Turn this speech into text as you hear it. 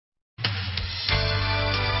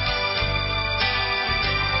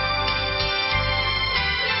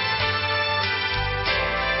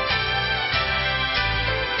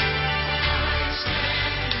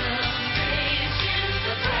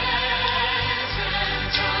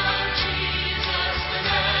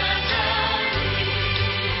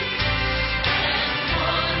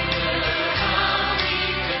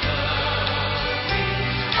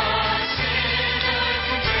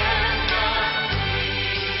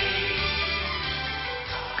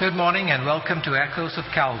Good morning and welcome to Echoes of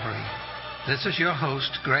Calvary. This is your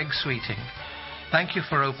host, Greg Sweeting. Thank you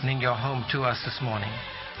for opening your home to us this morning.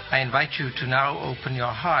 I invite you to now open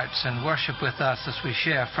your hearts and worship with us as we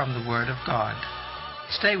share from the Word of God.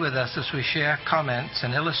 Stay with us as we share comments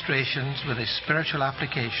and illustrations with a spiritual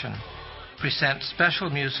application, present special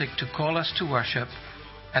music to call us to worship,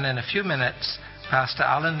 and in a few minutes, Pastor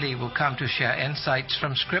Alan Lee will come to share insights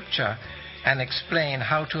from Scripture and explain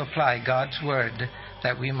how to apply God's Word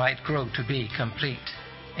that we might grow to be complete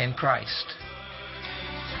in Christ.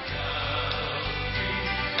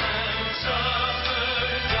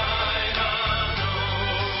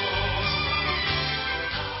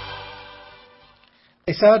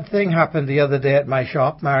 A sad thing happened the other day at my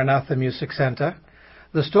shop, Maranatha Music Center.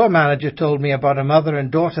 The store manager told me about a mother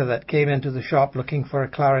and daughter that came into the shop looking for a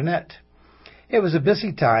clarinet. It was a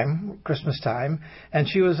busy time, Christmas time, and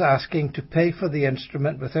she was asking to pay for the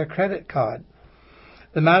instrument with her credit card.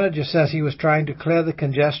 The manager says he was trying to clear the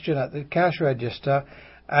congestion at the cash register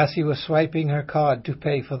as he was swiping her card to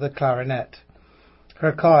pay for the clarinet.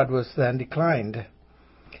 Her card was then declined.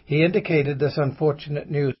 He indicated this unfortunate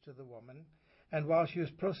news to the woman, and while she was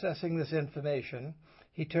processing this information,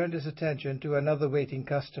 he turned his attention to another waiting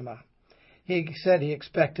customer. He said he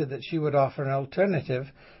expected that she would offer an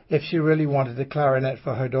alternative if she really wanted a clarinet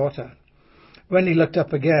for her daughter. When he looked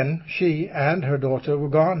up again, she and her daughter were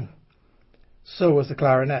gone. So was the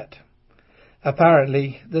clarinet.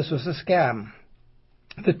 Apparently, this was a scam.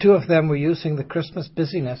 The two of them were using the Christmas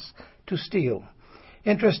busyness to steal.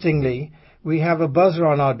 Interestingly, we have a buzzer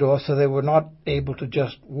on our door, so they were not able to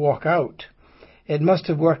just walk out. It must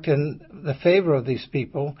have worked in the favor of these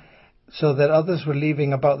people, so that others were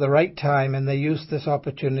leaving about the right time, and they used this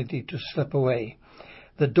opportunity to slip away.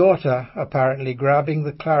 The daughter apparently grabbing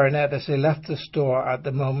the clarinet as they left the store at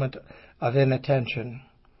the moment of inattention.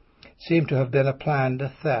 Seemed to have been a planned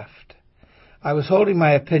theft. I was holding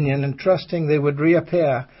my opinion and trusting they would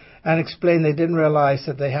reappear and explain they didn't realize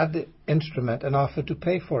that they had the instrument and offered to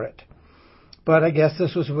pay for it. But I guess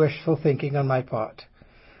this was wishful thinking on my part.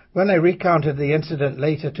 When I recounted the incident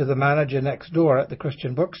later to the manager next door at the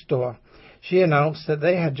Christian bookstore, she announced that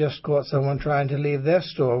they had just caught someone trying to leave their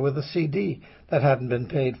store with a CD that hadn't been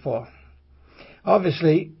paid for.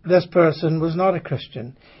 Obviously, this person was not a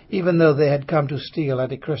Christian, even though they had come to steal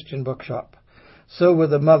at a Christian bookshop. So were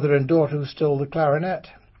the mother and daughter who stole the clarinet.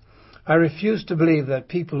 I refuse to believe that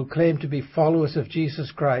people who claim to be followers of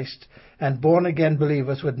Jesus Christ and born-again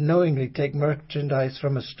believers would knowingly take merchandise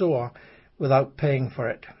from a store without paying for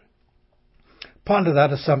it. Ponder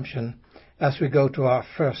that assumption as we go to our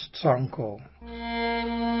first song call.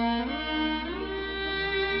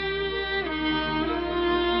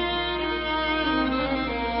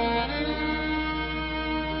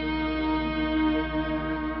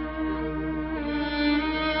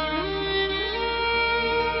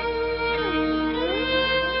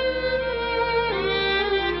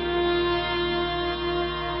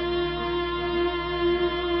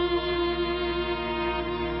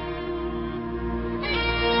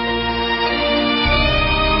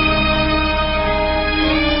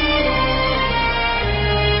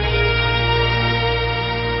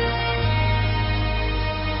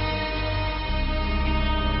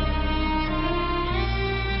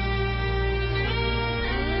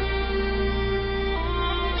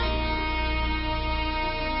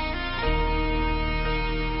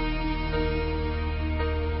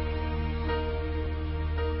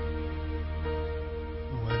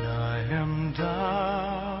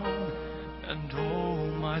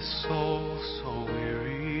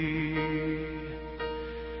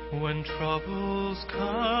 When troubles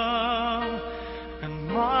come and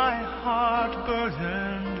my heart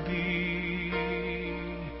burdened be,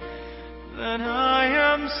 then I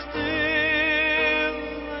am still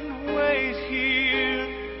and wait here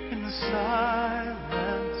in the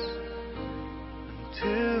silence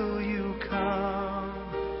until you come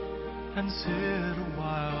and sit a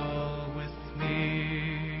while with me.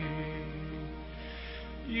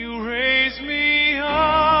 You raise me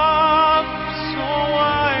up so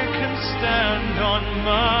I can stand on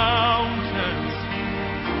mountains.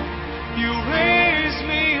 You raise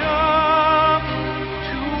me up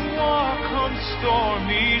to walk on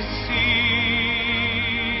stormy seas.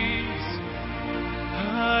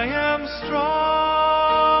 I am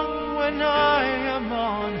strong when I am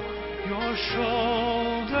on your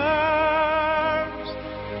shoulders.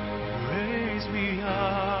 Raise me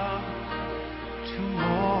up to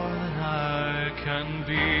more than I can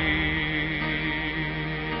be.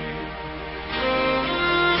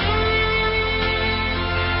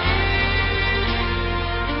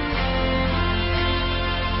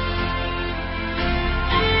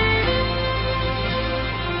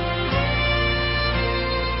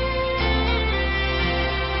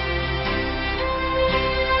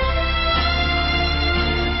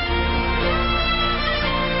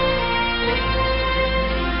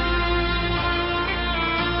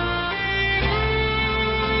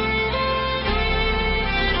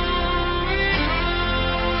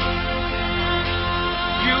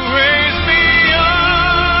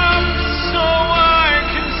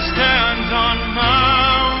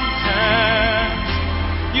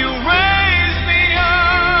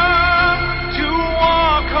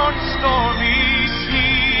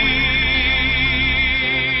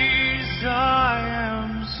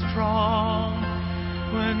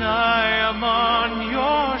 when I am on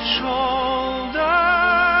your shoulders.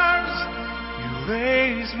 You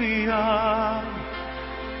raise me up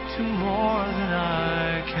to more than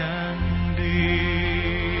I can be.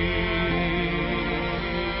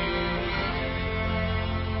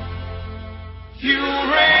 You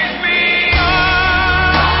raise me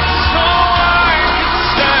up so I can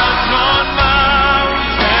stand on mountains.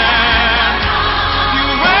 You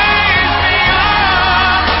raise me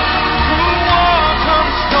up to walk on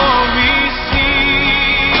stormy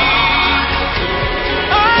seas.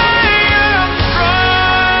 I am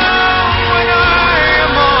strong when I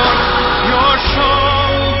am on your shoulders.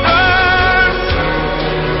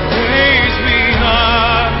 Raise me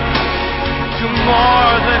up to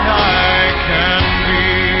more than I can be.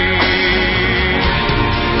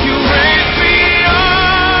 You raise me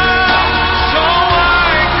up so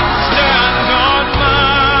I can stand on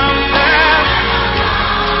mountains.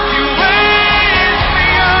 You raise me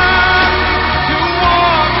up to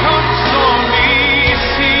walk on stormy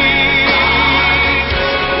seas.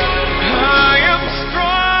 I am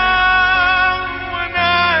strong when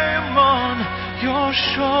I am on your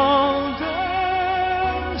shoulders.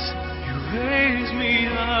 You raise me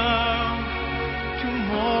up to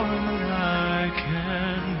more than I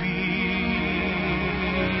can be.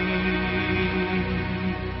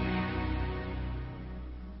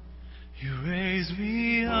 You raise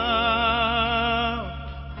me up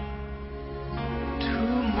to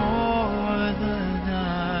more than I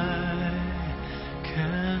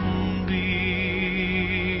can be.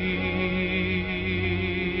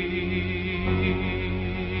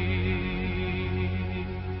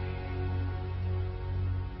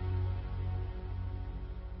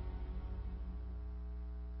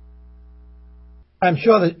 I'm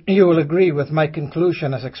sure that you will agree with my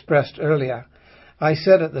conclusion as expressed earlier. I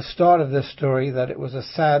said at the start of this story that it was a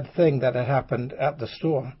sad thing that had happened at the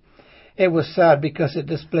store. It was sad because it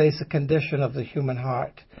displays the condition of the human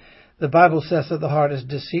heart. The Bible says that the heart is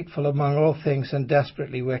deceitful among all things and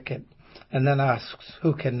desperately wicked, and then asks,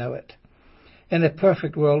 who can know it? In a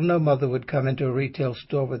perfect world, no mother would come into a retail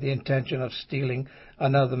store with the intention of stealing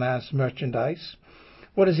another man's merchandise.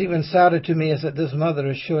 What is even sadder to me is that this mother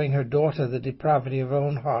is showing her daughter the depravity of her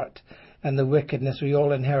own heart and the wickedness we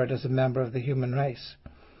all inherit as a member of the human race.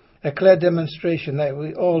 A clear demonstration that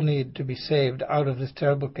we all need to be saved out of this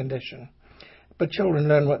terrible condition. But children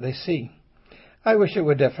learn what they see. I wish it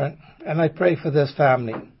were different, and I pray for this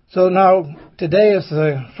family. So now, today is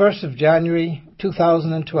the 1st of January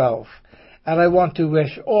 2012, and I want to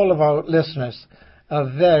wish all of our listeners a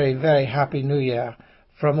very, very happy New Year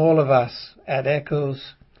from all of us at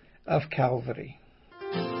Echoes of Calvary.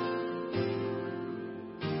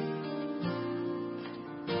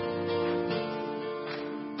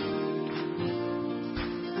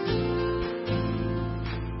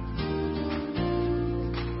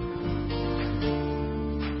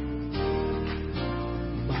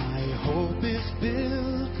 My hope is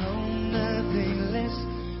built on nothing less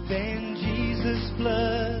than Jesus'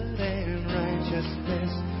 blood and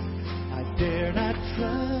righteousness. I dare not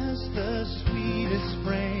trust the sweetest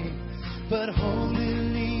frame, but wholly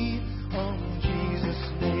lean on Jesus'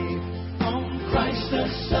 name. On Christ the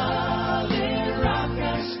solid rock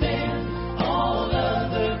I stand. All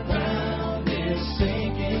other ground is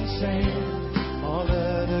sinking sand. All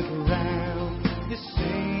other ground is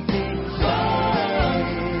sinking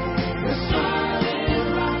sand. The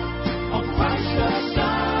solid rock, on Christ the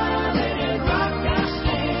solid rock I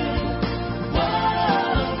stand.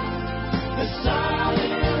 Whoa, the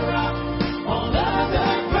solid rock, all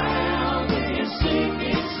other ground is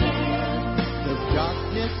sinking sand. The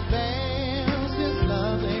darkness veils His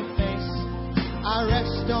lovely face. I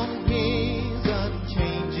rest on His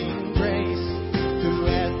unchanging grace. Through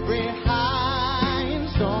every high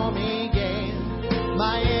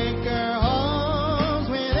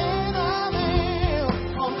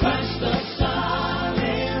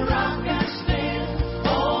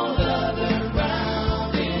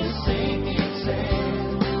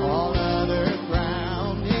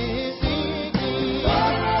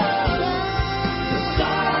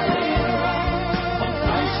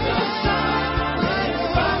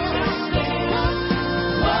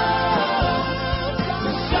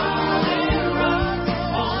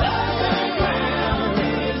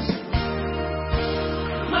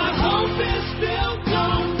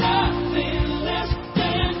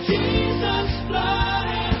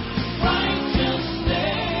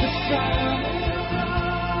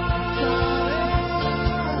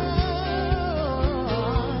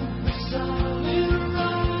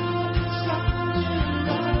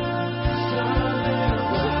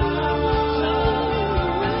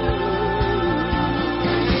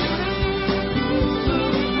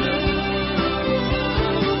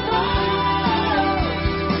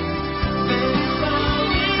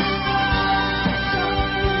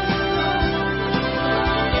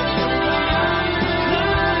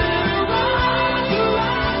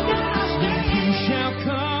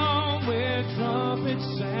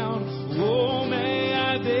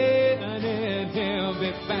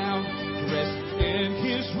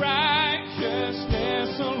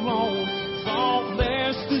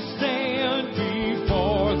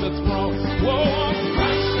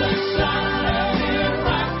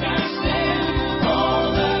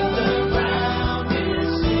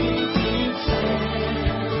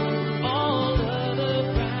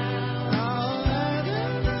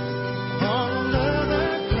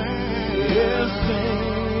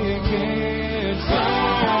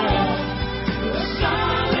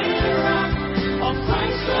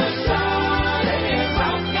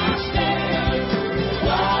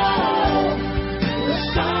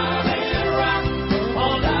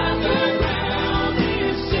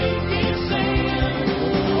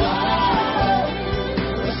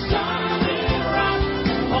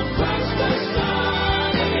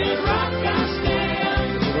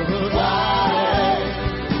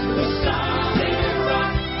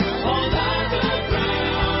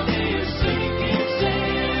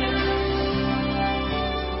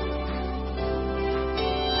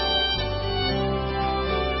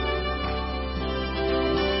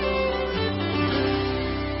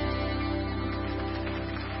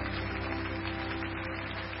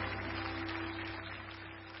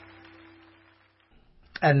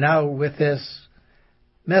And now with this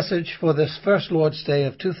message for this first Lord's Day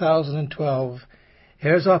of 2012,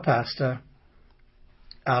 here's our pastor,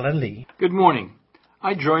 Alan Lee. Good morning.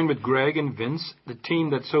 I join with Greg and Vince, the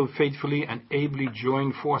team that so faithfully and ably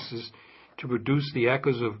joined forces to produce the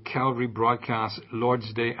echoes of Calvary broadcast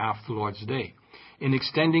Lord's Day after Lord's Day, in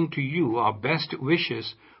extending to you our best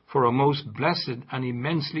wishes for a most blessed and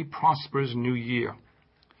immensely prosperous new year.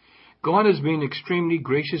 God has been extremely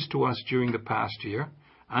gracious to us during the past year,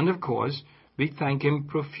 and of course, we thank Him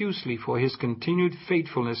profusely for His continued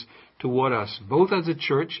faithfulness toward us, both as a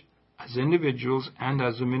church, as individuals, and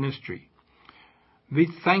as a ministry. We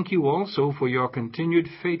thank you also for your continued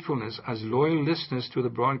faithfulness as loyal listeners to the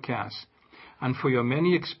broadcast, and for your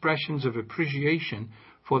many expressions of appreciation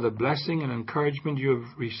for the blessing and encouragement you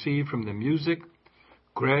have received from the music,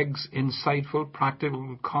 Greg's insightful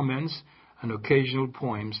practical comments, and occasional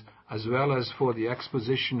poems, as well as for the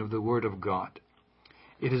exposition of the Word of God.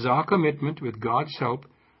 It is our commitment, with God's help,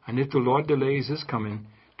 and if the Lord delays His coming,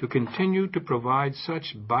 to continue to provide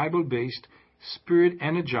such Bible-based,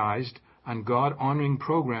 Spirit-energized, and God-honoring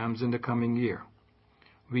programs in the coming year.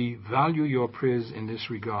 We value your prayers in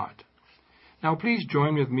this regard. Now please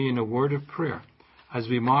join with me in a word of prayer as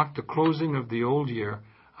we mark the closing of the old year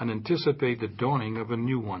and anticipate the dawning of a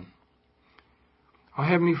new one. Our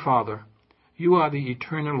Heavenly Father, you are the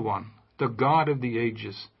Eternal One, the God of the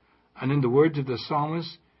ages, and in the words of the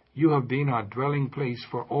psalmist, you have been our dwelling place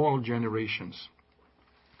for all generations.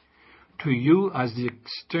 To you, as the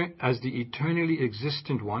eternally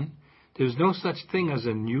existent one, there is no such thing as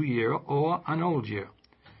a new year or an old year.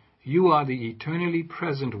 You are the eternally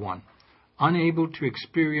present one, unable to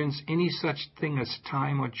experience any such thing as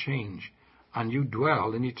time or change, and you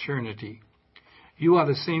dwell in eternity. You are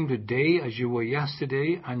the same today as you were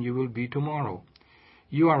yesterday, and you will be tomorrow.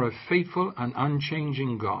 You are a faithful and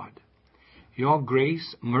unchanging God. Your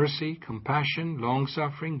grace, mercy, compassion,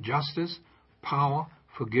 long-suffering, justice, power,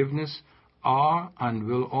 forgiveness are and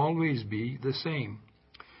will always be the same.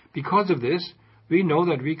 Because of this, we know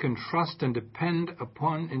that we can trust and depend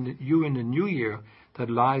upon you in the new year that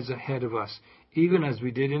lies ahead of us, even as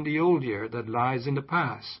we did in the old year that lies in the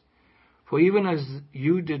past. For even as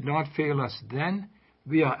you did not fail us then,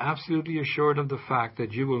 we are absolutely assured of the fact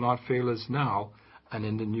that you will not fail us now and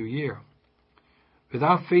in the new year. With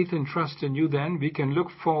our faith and trust in you then, we can look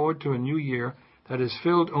forward to a new year that is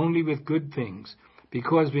filled only with good things,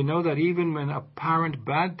 because we know that even when apparent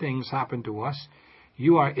bad things happen to us,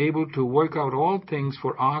 you are able to work out all things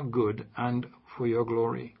for our good and for your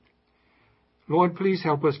glory. Lord, please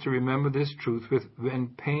help us to remember this truth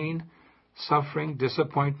when pain, suffering,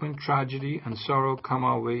 disappointment, tragedy, and sorrow come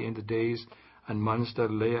our way in the days and months that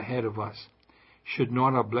lay ahead of us. Should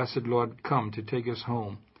not our blessed Lord come to take us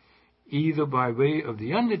home, either by way of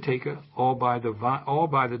the undertaker or by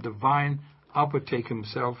the divine undertaker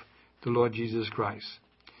himself, the Lord Jesus Christ.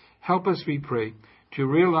 Help us, we pray, to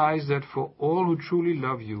realize that for all who truly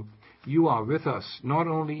love you, you are with us, not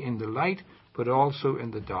only in the light, but also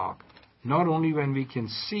in the dark. Not only when we can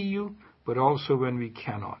see you, but also when we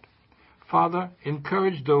cannot. Father,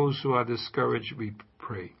 encourage those who are discouraged, we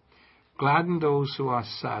pray. Gladden those who are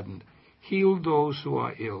saddened. Heal those who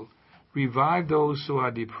are ill. Revive those who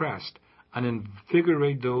are depressed, and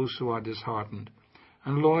invigorate those who are disheartened.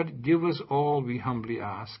 And Lord, give us all, we humbly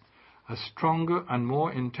ask, a stronger and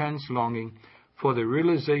more intense longing for the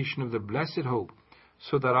realization of the blessed hope,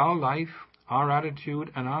 so that our life, our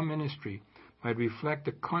attitude, and our ministry might reflect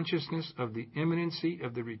the consciousness of the imminency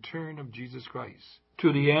of the return of Jesus Christ,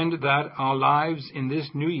 to the end that our lives in this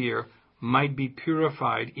new year might be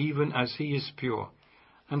purified even as He is pure.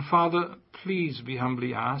 And Father, please, we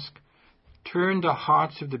humbly ask, turn the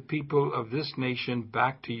hearts of the people of this nation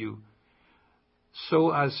back to you,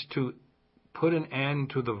 so as to put an end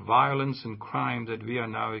to the violence and crime that we are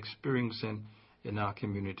now experiencing in our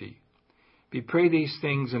community. We pray these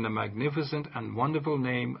things in the magnificent and wonderful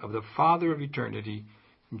name of the Father of eternity,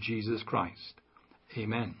 Jesus Christ.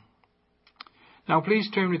 Amen. Now please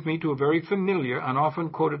turn with me to a very familiar and often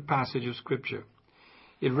quoted passage of Scripture.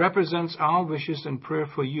 It represents our wishes and prayer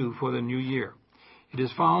for you for the new year. It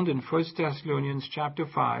is found in 1 Thessalonians chapter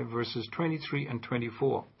 5, verses 23 and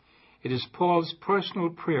 24. It is Paul's personal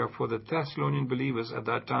prayer for the Thessalonian believers at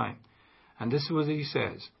that time. And this is what he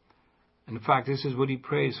says. In fact, this is what he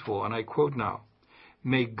prays for, and I quote now,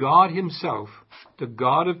 "May God Himself, the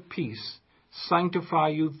God of peace, sanctify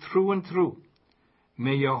you through and through.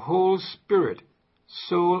 May your whole spirit,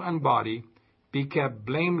 soul, and body be kept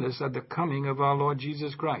blameless at the coming of our Lord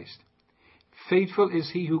Jesus Christ. Faithful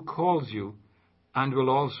is He who calls you, and will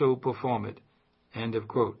also perform it." End of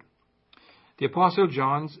quote. The Apostle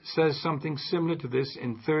John says something similar to this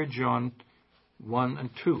in 3 John 1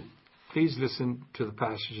 and 2. Please listen to the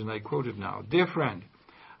passage, and I quote it now. Dear friend,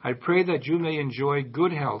 I pray that you may enjoy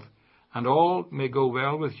good health, and all may go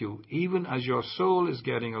well with you, even as your soul is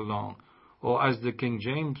getting along, or as the King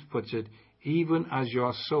James puts it, even as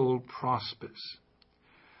your soul prospers.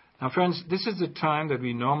 Now, friends, this is the time that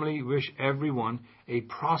we normally wish everyone a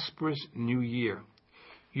prosperous new year.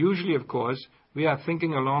 Usually, of course, we are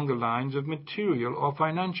thinking along the lines of material or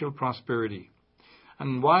financial prosperity.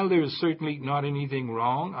 And while there is certainly not anything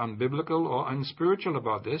wrong, unbiblical, or unspiritual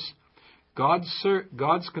about this,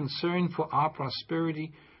 God's concern for our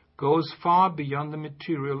prosperity goes far beyond the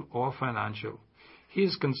material or financial. He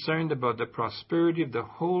is concerned about the prosperity of the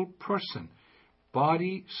whole person,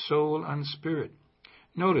 body, soul, and spirit.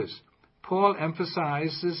 Notice, Paul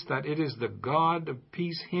emphasizes that it is the God of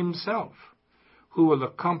peace himself who will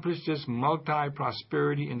accomplish this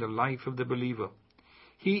multi-prosperity in the life of the believer.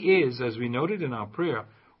 He is, as we noted in our prayer,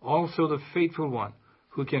 also the faithful one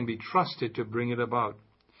who can be trusted to bring it about.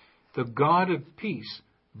 The God of peace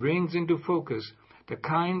brings into focus the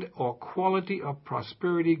kind or quality of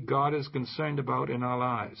prosperity God is concerned about in our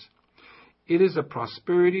lives. It is a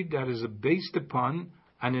prosperity that is based upon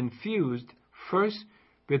and infused, first,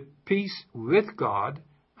 with peace with God,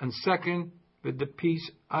 and second, with the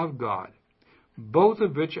peace of God, both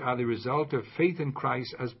of which are the result of faith in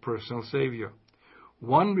Christ as personal Savior.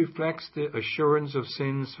 One reflects the assurance of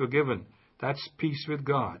sins forgiven. That's peace with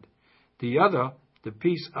God. The other, the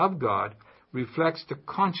peace of God, reflects the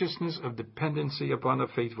consciousness of dependency upon a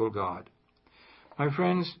faithful God. My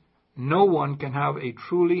friends, no one can have a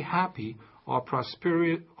truly happy or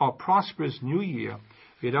prosperous new year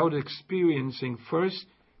without experiencing first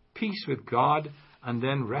peace with God and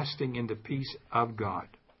then resting in the peace of God.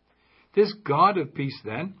 This God of peace,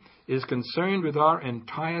 then, is concerned with our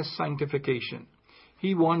entire sanctification.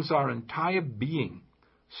 He wants our entire being,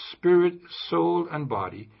 spirit, soul, and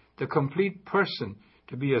body, the complete person,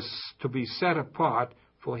 to be set apart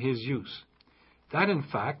for his use. That, in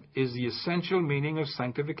fact, is the essential meaning of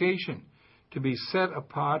sanctification, to be set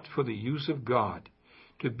apart for the use of God,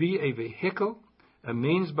 to be a vehicle, a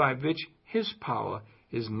means by which his power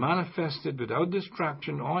is manifested without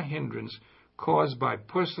distraction or hindrance caused by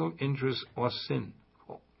personal interest or sin.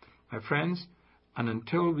 My friends, and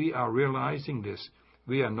until we are realizing this,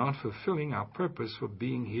 we are not fulfilling our purpose for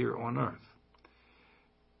being here on earth.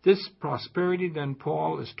 This prosperity, then,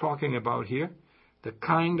 Paul is talking about here, the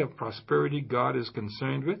kind of prosperity God is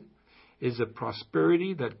concerned with, is a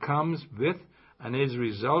prosperity that comes with and is a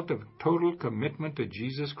result of total commitment to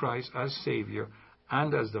Jesus Christ as Savior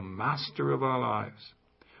and as the Master of our lives.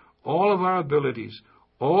 All of our abilities,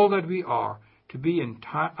 all that we are to be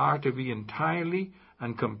entirely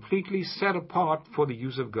and completely set apart for the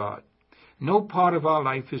use of God. No part of our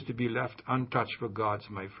life is to be left untouched for God's,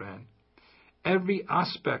 my friend. Every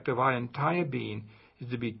aspect of our entire being is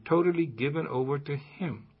to be totally given over to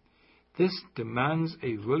Him. This demands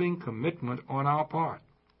a willing commitment on our part.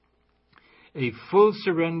 A full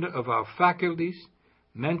surrender of our faculties,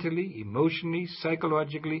 mentally, emotionally,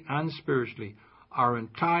 psychologically, and spiritually, our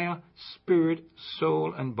entire spirit,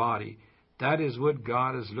 soul, and body. That is what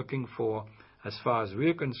God is looking for as far as we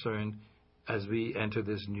are concerned as we enter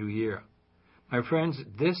this new year. My friends,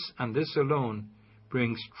 this and this alone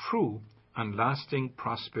brings true and lasting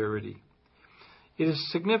prosperity. It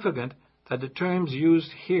is significant that the terms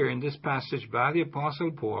used here in this passage by the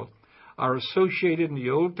Apostle Paul are associated in the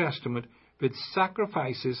Old Testament with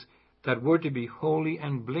sacrifices that were to be holy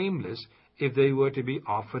and blameless if they were to be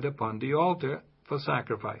offered upon the altar for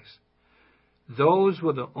sacrifice. Those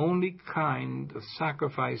were the only kind of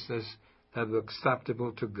sacrifices that were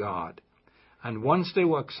acceptable to God. And once they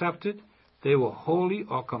were accepted, they were wholly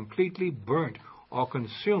or completely burnt or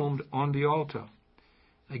consumed on the altar.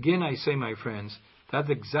 Again, I say, my friends, that's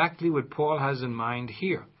exactly what Paul has in mind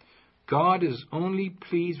here. God is only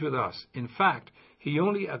pleased with us. In fact, He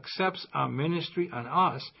only accepts our ministry and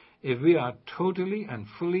us if we are totally and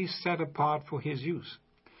fully set apart for His use.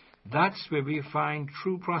 That's where we find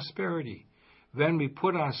true prosperity, when we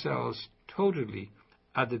put ourselves totally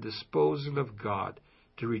at the disposal of God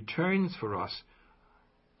to return for us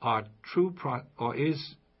our true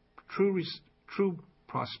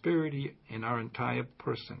prosperity in our entire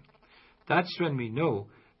person. That's when we know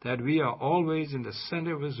that we are always in the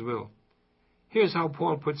center of His will. Here's how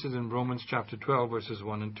Paul puts it in Romans chapter 12, verses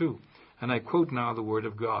 1 and 2. And I quote now the word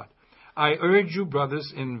of God. I urge you,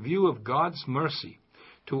 brothers, in view of God's mercy,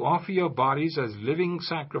 to offer your bodies as living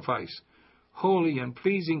sacrifice, holy and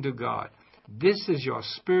pleasing to God. This is your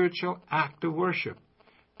spiritual act of worship.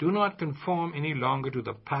 Do not conform any longer to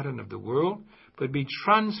the pattern of the world, but be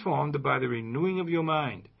transformed by the renewing of your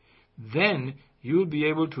mind. Then you'll be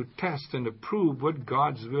able to test and approve what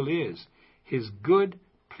God's will is, His good,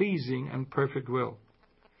 pleasing, and perfect will.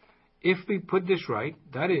 If we put this right,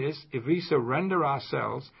 that is, if we surrender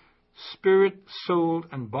ourselves, spirit, soul,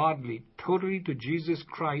 and bodily, totally to Jesus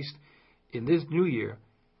Christ in this new year,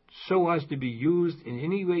 so as to be used in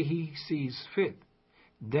any way He sees fit,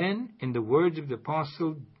 then, in the words of the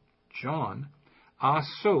Apostle John, our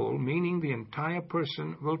soul, meaning the entire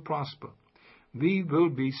person, will prosper. We will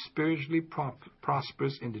be spiritually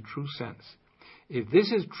prosperous in the true sense. If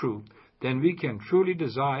this is true, then we can truly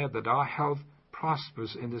desire that our health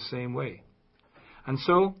prospers in the same way. And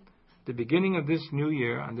so, the beginning of this new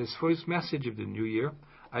year and this first message of the new year,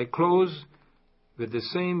 I close with the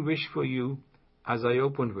same wish for you as I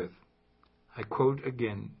opened with. I quote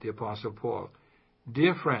again the Apostle Paul,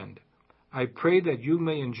 "Dear friend, I pray that you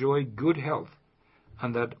may enjoy good health,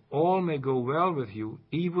 and that all may go well with you,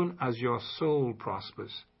 even as your soul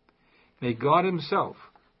prospers. May God Himself,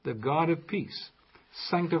 the God of peace,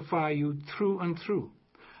 sanctify you through and through,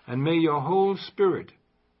 and may your whole spirit,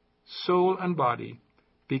 soul, and body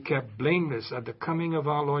be kept blameless at the coming of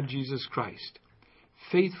our Lord Jesus Christ.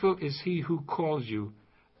 Faithful is He who calls you,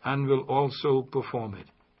 and will also perform it."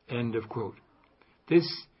 End of quote. This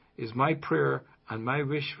is my prayer and my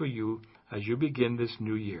wish for you as you begin this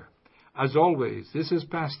new year. As always, this is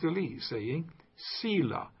Pastor Lee saying,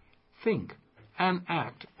 Selah, think and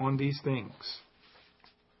act on these things.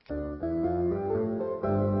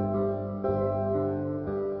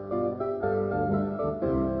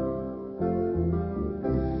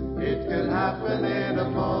 It could happen in a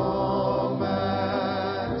moment,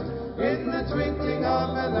 in the twinkling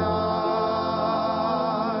of an eye.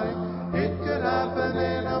 It could happen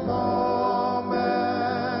in a moment.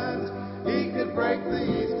 He could break the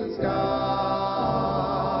eastern sky.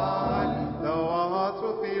 Though our hearts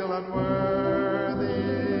will feel unworthy,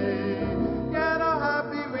 yet how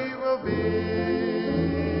happy we will be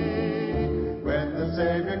when the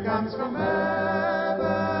Savior comes from heaven,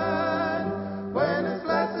 when His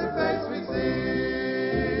blessed face we see.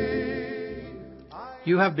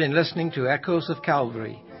 You have been listening to Echoes of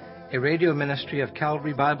Calvary, a radio ministry of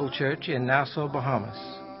Calvary Bible Church in Nassau, Bahamas.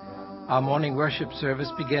 Our morning worship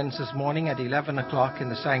service begins this morning at 11 o'clock in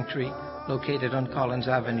the sanctuary located on Collins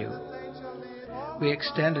Avenue. We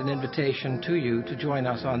extend an invitation to you to join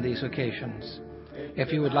us on these occasions.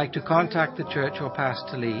 If you would like to contact the church or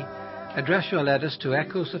Pastor Lee, address your letters to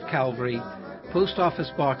Echoes of Calvary, Post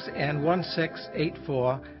Office Box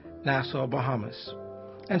N1684, Nassau, Bahamas.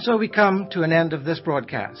 And so we come to an end of this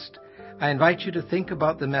broadcast. I invite you to think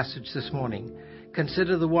about the message this morning.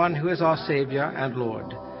 Consider the one who is our Savior and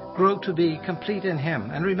Lord. Grow to be complete in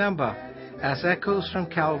Him. And remember, as echoes from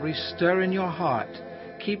Calvary stir in your heart,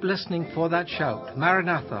 keep listening for that shout,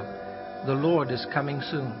 Maranatha, the Lord is coming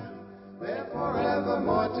soon. There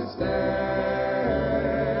forevermore to stay.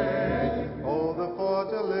 Hold the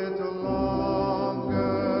fort a little longer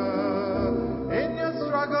in your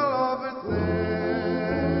struggle over sin.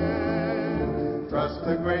 Trust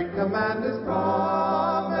the great commander's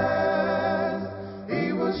promise.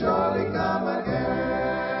 He will surely come again.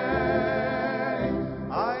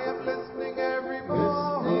 I am listening every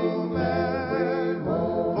moment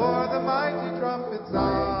for the mighty trumpet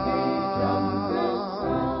sound.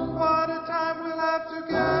 What a time we'll have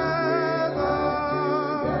together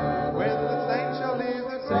when the saints shall leave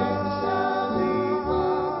the ground,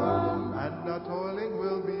 and our toiling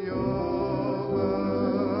will be over,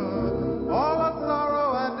 all our sorrow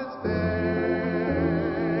and its pain.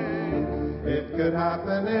 It could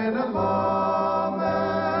happen in a moment.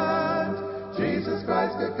 Jesus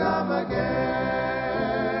Christ could come again.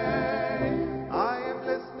 I am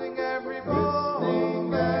listening every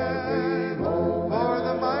moment for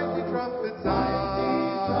the mighty trumpet sound.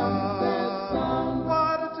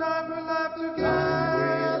 What a time we'll have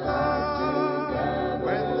together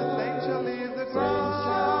when the saints shall leave the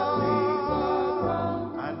ground,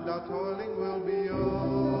 and our toiling will be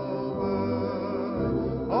over,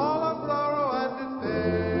 all our sorrow and its pain.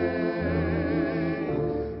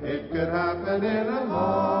 It could happen in a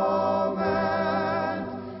moment.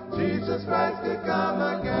 Jesus Christ could come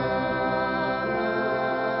again.